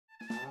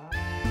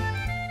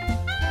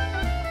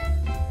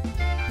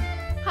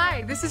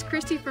Hi, this is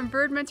Kristi from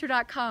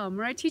birdmentor.com,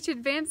 where I teach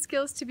advanced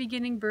skills to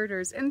beginning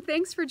birders, and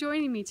thanks for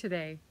joining me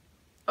today.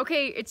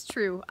 Okay, it's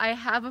true, I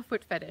have a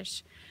foot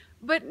fetish,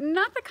 but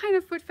not the kind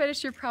of foot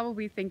fetish you're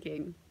probably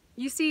thinking.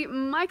 You see,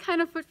 my kind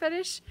of foot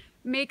fetish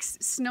makes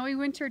snowy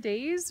winter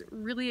days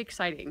really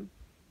exciting.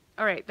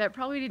 Alright, that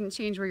probably didn't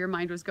change where your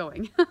mind was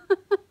going.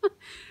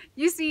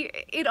 You see,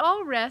 it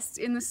all rests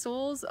in the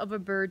soles of a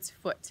bird's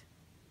foot.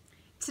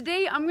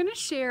 Today, I'm going to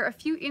share a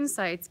few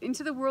insights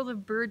into the world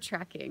of bird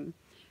tracking,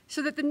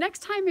 so that the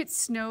next time it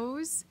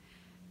snows,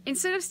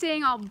 instead of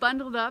staying all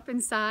bundled up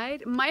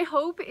inside, my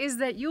hope is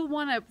that you'll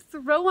want to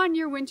throw on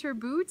your winter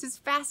boots as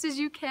fast as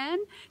you can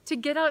to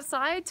get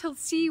outside to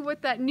see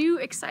what that new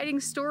exciting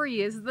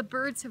story is that the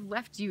birds have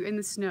left you in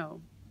the snow.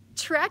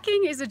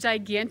 Tracking is a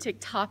gigantic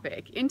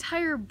topic.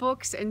 Entire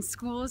books and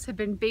schools have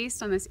been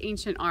based on this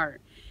ancient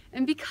art.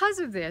 And because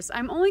of this,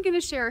 I'm only going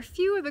to share a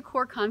few of the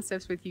core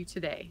concepts with you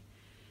today.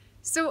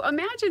 So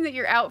imagine that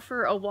you're out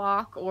for a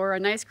walk or a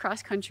nice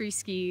cross-country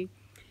ski,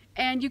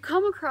 and you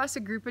come across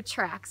a group of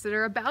tracks that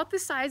are about the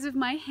size of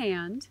my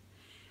hand.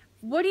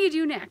 What do you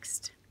do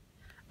next?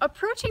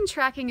 Approaching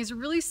tracking is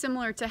really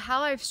similar to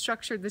how I've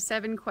structured the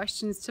 7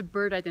 questions to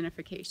bird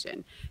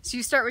identification. So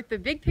you start with the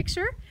big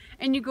picture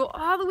and you go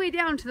all the way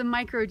down to the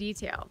micro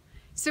detail.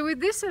 So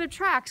with this set of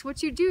tracks,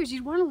 what you do is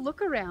you want to look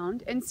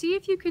around and see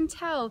if you can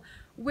tell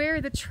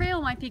where the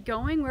trail might be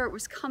going, where it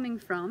was coming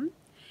from.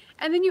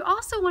 And then you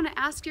also want to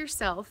ask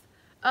yourself,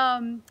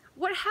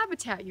 what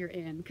habitat you're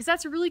in, because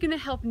that's really going to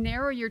help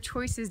narrow your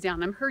choices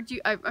down.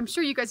 I'm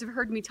sure you guys have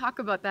heard me talk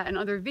about that in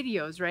other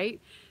videos, right?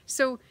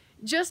 So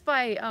just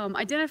by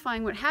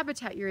identifying what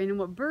habitat you're in and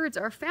what birds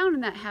are found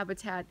in that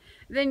habitat,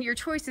 then your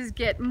choices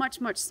get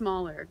much, much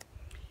smaller.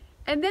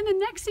 And then the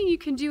next thing you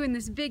can do in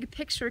this big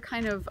picture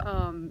kind of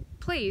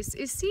place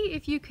is see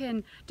if you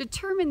can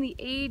determine the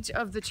age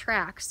of the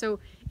track. So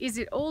is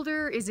it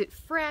older? Is it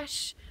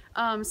fresh?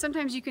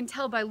 Sometimes you can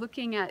tell by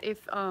looking at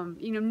if,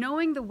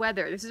 knowing the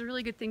weather. This is a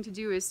really good thing to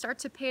do, is start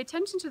to pay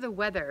attention to the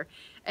weather.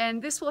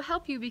 And this will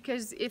help you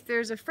because if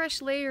there's a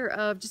fresh layer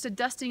of just a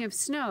dusting of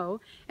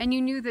snow and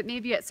you knew that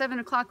maybe at 7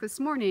 o'clock this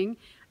morning,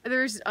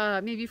 there's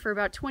maybe for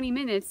about 20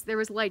 minutes there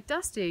was light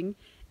dusting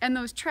and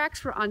those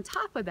tracks were on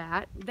top of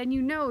that, then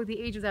you know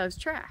the age of those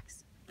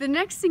tracks. The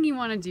next thing you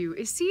want to do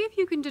is see if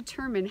you can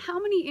determine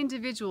how many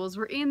individuals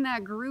were in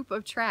that group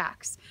of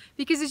tracks.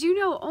 Because as you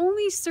know,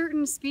 only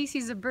certain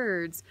species of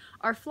birds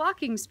are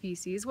flocking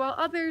species while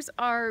others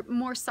are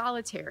more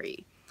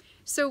solitary.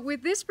 So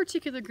with this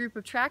particular group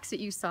of tracks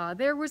that you saw,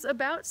 there was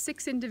about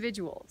 6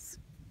 individuals.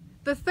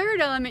 The third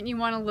element you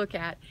want to look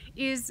at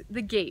is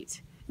the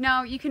gait.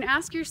 Now you can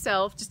ask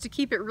yourself, just to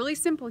keep it really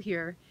simple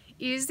here,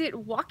 is it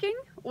walking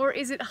or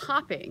is it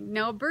hopping?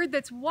 Now a bird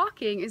that's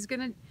walking is going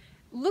to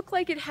look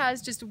like it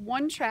has just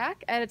one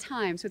track at a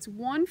time. So it's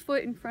one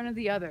foot in front of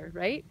the other,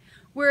 right?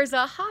 Whereas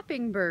a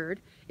hopping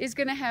bird is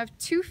going to have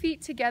 2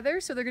 feet together,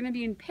 so they're going to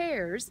be in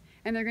pairs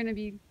and they're going to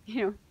be,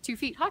 2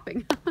 feet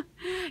hopping.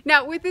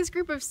 Now with this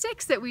group of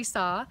 6 that we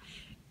saw,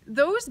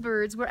 those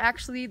birds were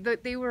actually,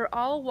 they were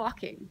all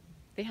walking.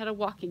 They had a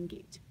walking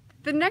gait.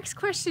 The next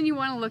question you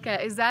want to look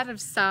at is that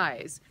of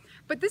size.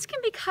 But this can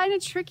be kind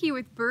of tricky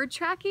with bird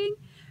tracking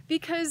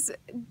because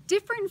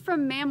different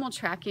from mammal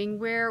tracking,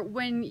 where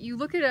when you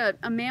look at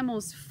a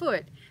mammal's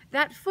foot,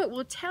 that foot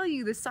will tell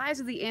you the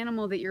size of the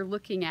animal that you're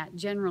looking at,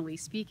 generally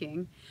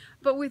speaking.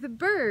 But with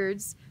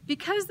birds,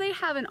 because they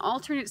have an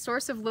alternate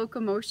source of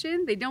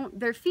locomotion,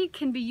 their feet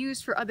can be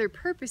used for other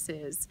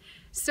purposes.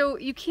 So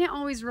you can't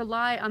always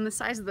rely on the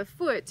size of the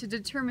foot to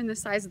determine the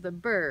size of the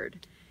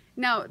bird.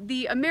 Now,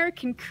 the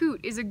American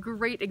coot is a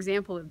great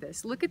example of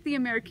this. Look at the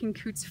American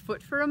coot's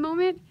foot for a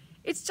moment.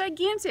 It's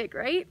gigantic,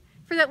 right?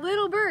 For that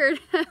little bird,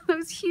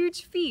 those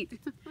huge feet.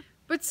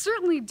 But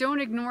certainly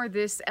don't ignore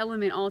this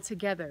element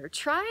altogether.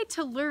 Try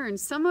to learn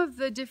some of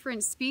the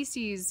different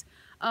species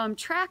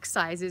track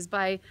sizes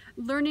by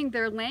learning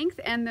their length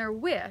and their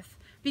width,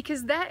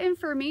 because that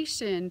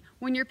information,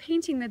 when you're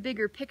painting the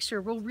bigger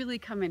picture, will really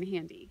come in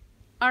handy.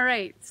 All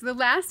right, so the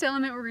last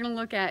element we're going to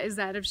look at is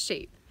that of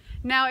shape.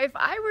 Now, if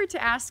I were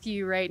to ask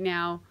you right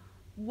now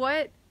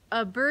what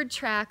a bird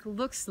track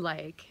looks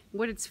like,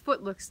 what its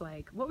foot looks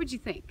like, what would you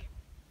think?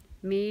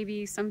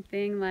 Maybe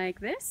something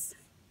like this?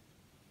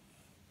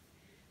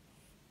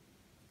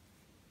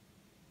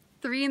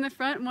 3 in the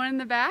front, 1 in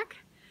the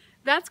back?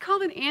 That's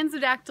called an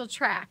anzodactyl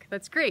track.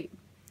 That's great.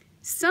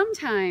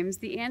 Sometimes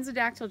the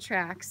anzodactyl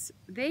tracks,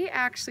 they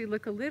actually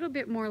look a little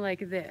bit more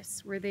like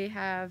this, where they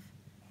have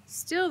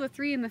still the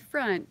 3 in the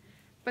front,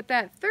 but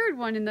that third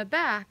one in the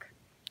back,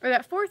 or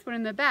that fourth one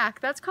in the back,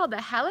 that's called the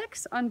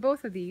hallux on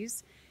both of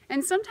these.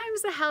 And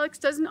sometimes the hallux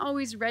doesn't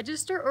always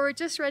register, or it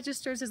just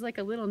registers as like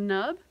a little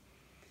nub.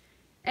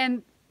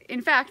 And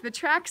in fact, the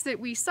tracks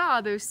that we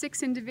saw, those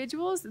 6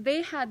 individuals,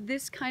 they had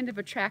this kind of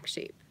a track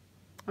shape,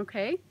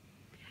 okay?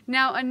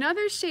 Now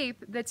another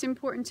shape that's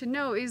important to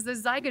know is the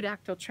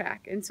zygodactyl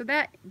track. And so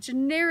that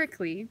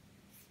generically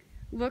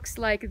looks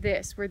like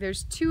this, where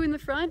there's 2 in the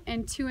front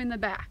and 2 in the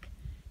back.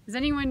 Does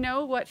anyone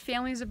know what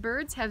families of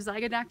birds have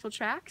zygodactyl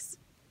tracks?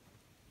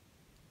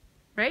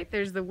 right?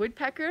 There's the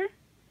woodpecker,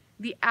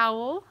 the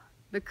owl,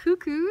 the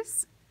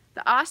cuckoos,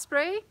 the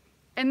osprey,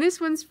 and this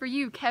one's for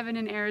you, Kevin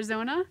in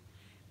Arizona,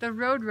 the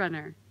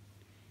roadrunner.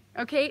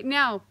 Okay,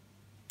 now,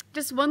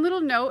 just one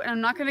little note, and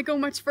I'm not going to go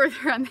much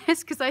further on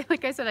this because,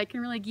 like I said, I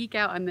can really geek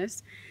out on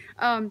this.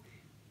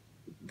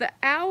 The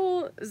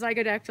owl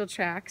zygodactyl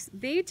tracks,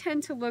 they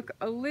tend to look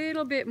a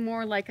little bit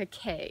more like a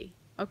K,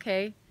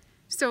 okay?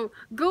 So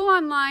go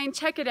online,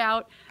 check it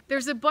out.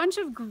 There's a bunch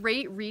of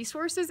great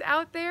resources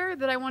out there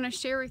that I want to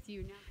share with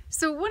you now.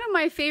 So one of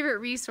my favorite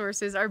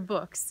resources are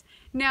books.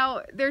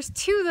 Now, there's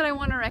two that I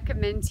want to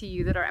recommend to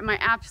you that are my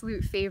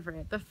absolute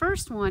favorite. The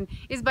first one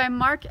is by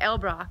Mark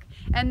Elbrock,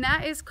 and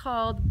that is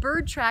called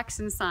Bird Tracks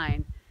and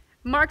Sign.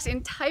 Mark's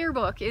entire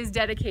book is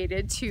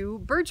dedicated to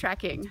bird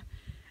tracking.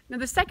 Now,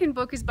 the second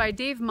book is by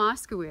Dave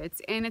Moskowitz,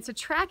 and it's a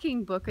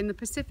tracking book in the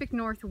Pacific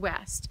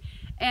Northwest.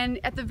 And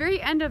at the very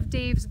end of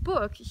Dave's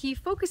book, he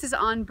focuses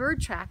on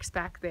bird tracks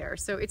back there.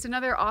 So it's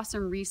another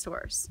awesome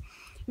resource.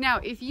 Now,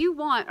 if you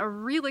want a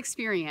real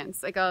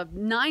experience, like a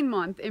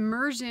 9-month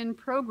immersion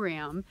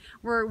program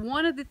where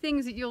one of the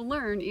things that you'll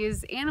learn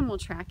is animal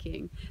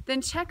tracking,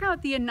 then check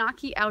out the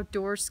Anaki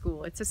Outdoor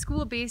School. It's a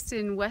school based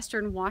in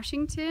Western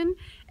Washington,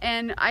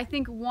 and I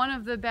think one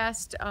of the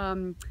best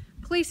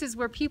places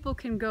where people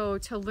can go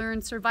to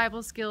learn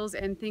survival skills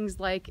and things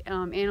like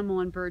animal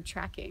and bird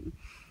tracking.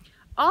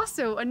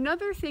 Also,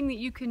 another thing that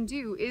you can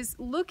do is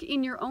look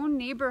in your own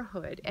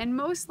neighborhood, and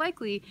most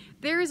likely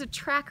there is a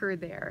tracker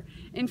there.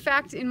 In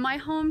fact, in my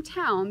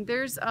hometown,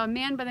 there's a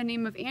man by the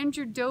name of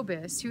Andrew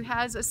Dobis who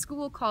has a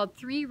school called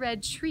 3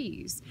 Red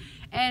Trees.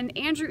 And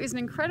Andrew is an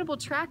incredible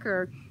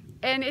tracker,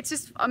 and it's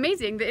just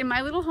amazing that in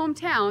my little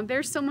hometown,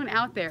 there's someone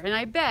out there. And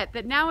I bet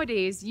that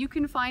nowadays you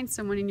can find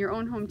someone in your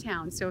own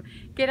hometown, so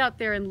get out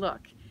there and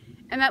look.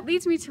 And that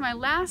leads me to my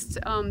last,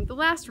 the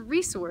last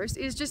resource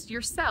is just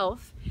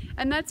yourself,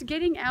 and that's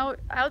getting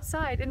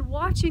outside and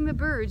watching the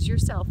birds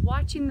yourself,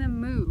 watching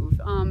them move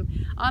on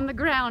the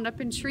ground,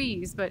 up in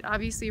trees. But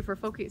obviously if we're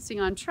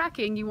focusing on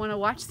tracking, you want to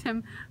watch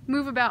them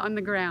move about on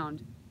the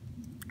ground.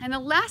 And the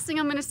last thing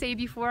I'm going to say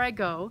before I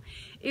go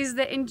is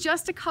that in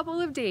just a couple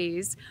of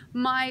days,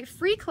 my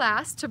free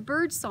class to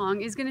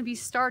birdsong is going to be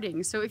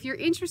starting. So if you're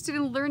interested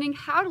in learning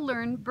how to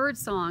learn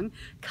birdsong,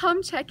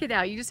 come check it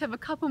out. You just have a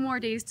couple more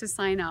days to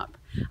sign up.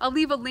 I'll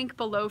leave a link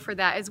below for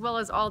that, as well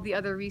as all the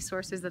other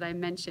resources that I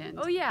mentioned.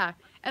 Oh yeah,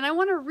 and I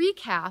want to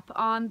recap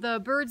on the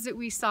birds that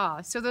we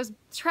saw. So those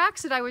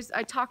tracks that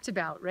I talked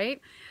about, right?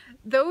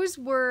 Those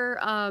were,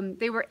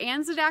 they were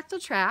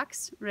anzodactyl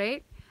tracks,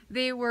 right?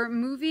 They were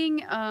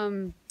moving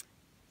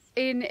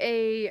in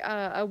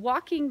a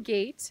walking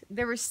gait.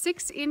 There were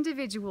 6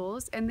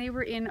 individuals, and they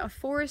were in a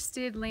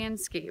forested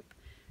landscape.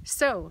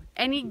 So,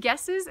 any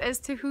guesses as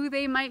to who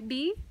they might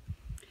be?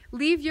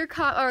 Leave your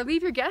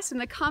guess in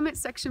the comment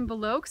section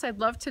below, because I'd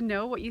love to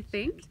know what you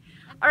think.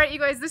 All right, you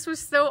guys, this was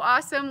so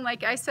awesome.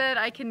 Like I said,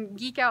 I can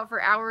geek out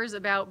for hours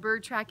about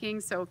bird tracking.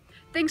 So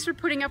thanks for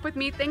putting up with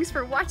me. Thanks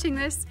for watching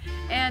this,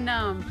 and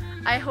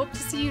I hope to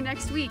see you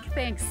next week.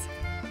 Thanks.